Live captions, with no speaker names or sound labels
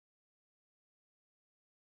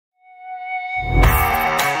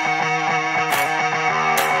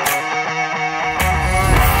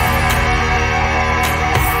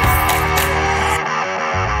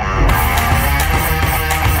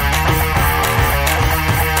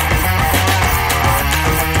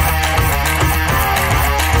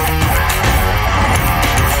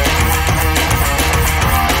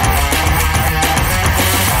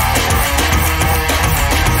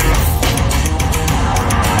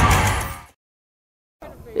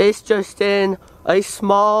It's just in a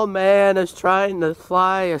small man is trying to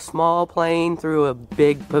fly a small plane through a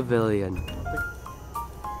big pavilion.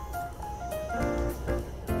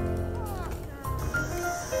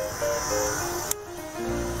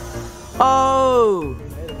 Oh!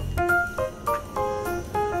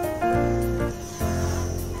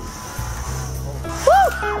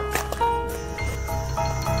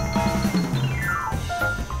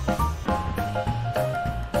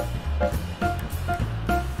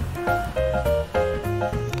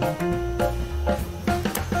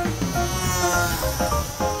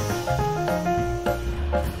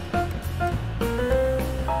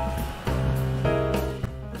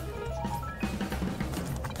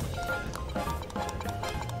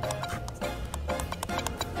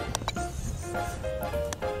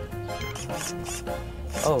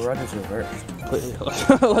 Oh, rudder's reversed.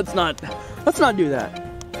 let's not do that.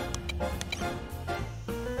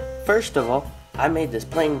 First of all, I made this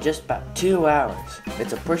plane in just about 2 hours.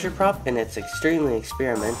 It's a pusher prop and it's extremely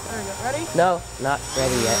experimental. Ready? No, not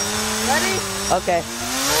ready yet. Ready? Okay.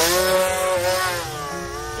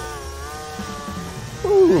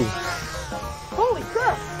 Ooh. Holy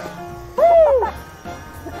crap! Woo!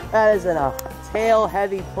 That is a tail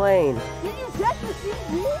heavy plane. Did you check the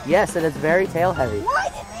CD? Yes, it is very tail heavy. Why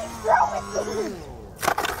did they throw it to me?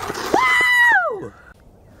 Woo!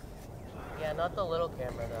 Yeah, not the little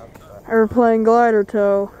camera though. Airplane glider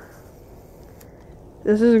tow.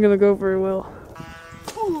 This isn't gonna go very well.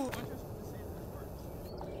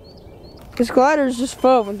 This glider is just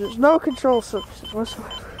foam and there's no control surfaces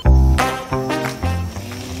whatsoever.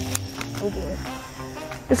 Oh boy.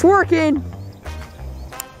 It's working!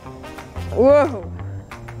 Whoa!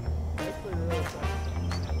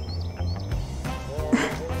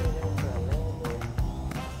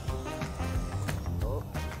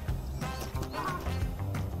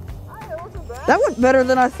 That went better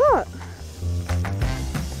than I thought.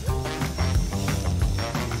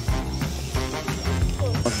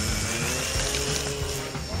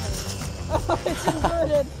 Oh, it's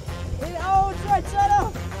inverted. Oh, it's right side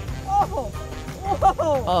up. Oh,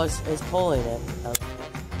 whoa. Oh, it's pulling it.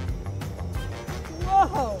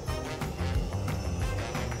 Whoa.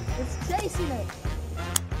 It's chasing it.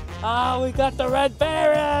 Oh, we got the red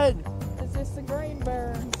baron. Is this the green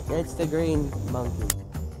baron? It's the green monkey.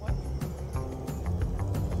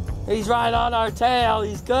 He's right on our tail.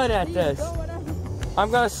 He's good at this. I'm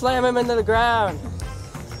gonna slam him into the ground.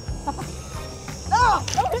 No!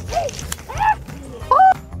 Don't hit me!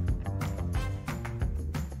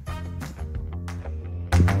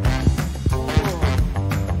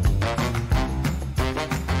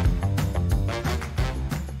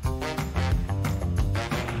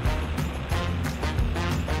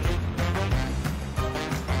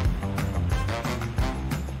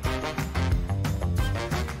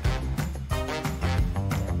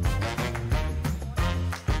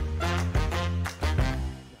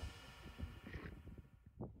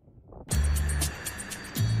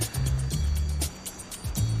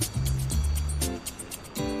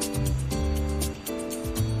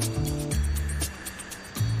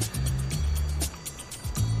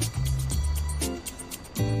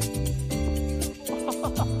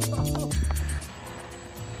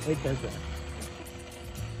 It does that.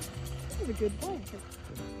 This is a good plane.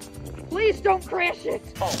 Please don't crash it!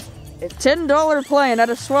 Oh, It's $10 plane at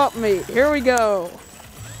a swap meet. Here we go.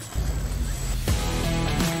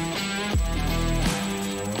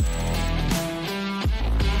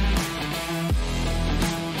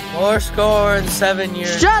 more score in 7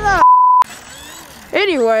 years. Shut up!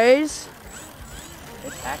 Anyways,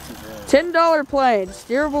 $10 plane,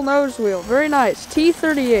 steerable nose wheel, very nice.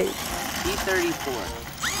 T38. T34.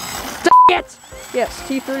 Dang it! Yes,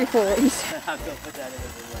 T34. I'll go put that in the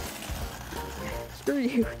video. Screw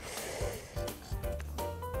you.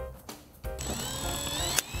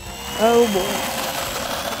 Oh boy.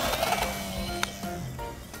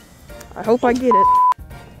 I hope I get it.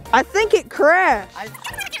 I think it crashed.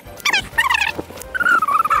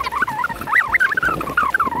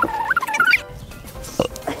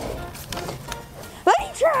 Let me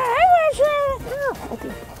try. I want to try. Oh,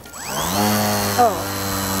 okay. Oh,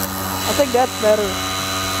 I think that's better.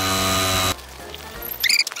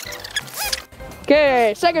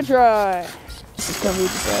 Okay, second try. This is gonna be a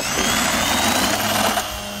disaster.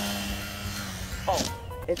 Oh,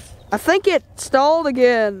 I think it stalled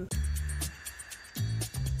again.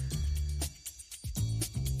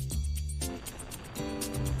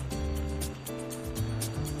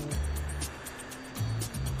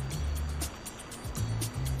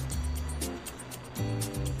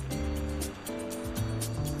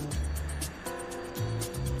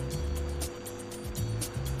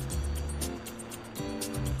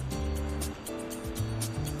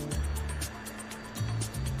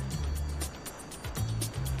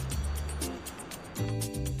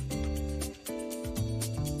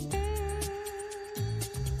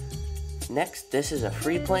 Next, this is a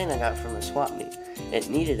free plane I got from a swap meet. It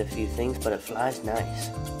needed a few things, but it flies nice.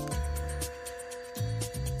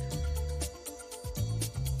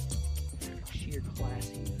 Sheer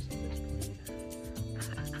classiness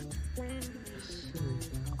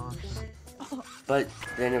of this plane. But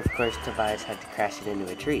then, of course, Tobias had to crash it into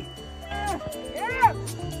a tree. Yeah!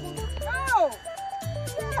 Go!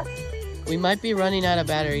 Yeah! We might be running out of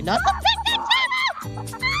battery. Not.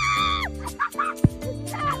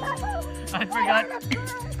 I forgot.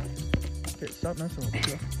 Okay, stop messing with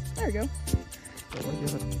it. There we go. So, what do you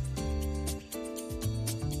have?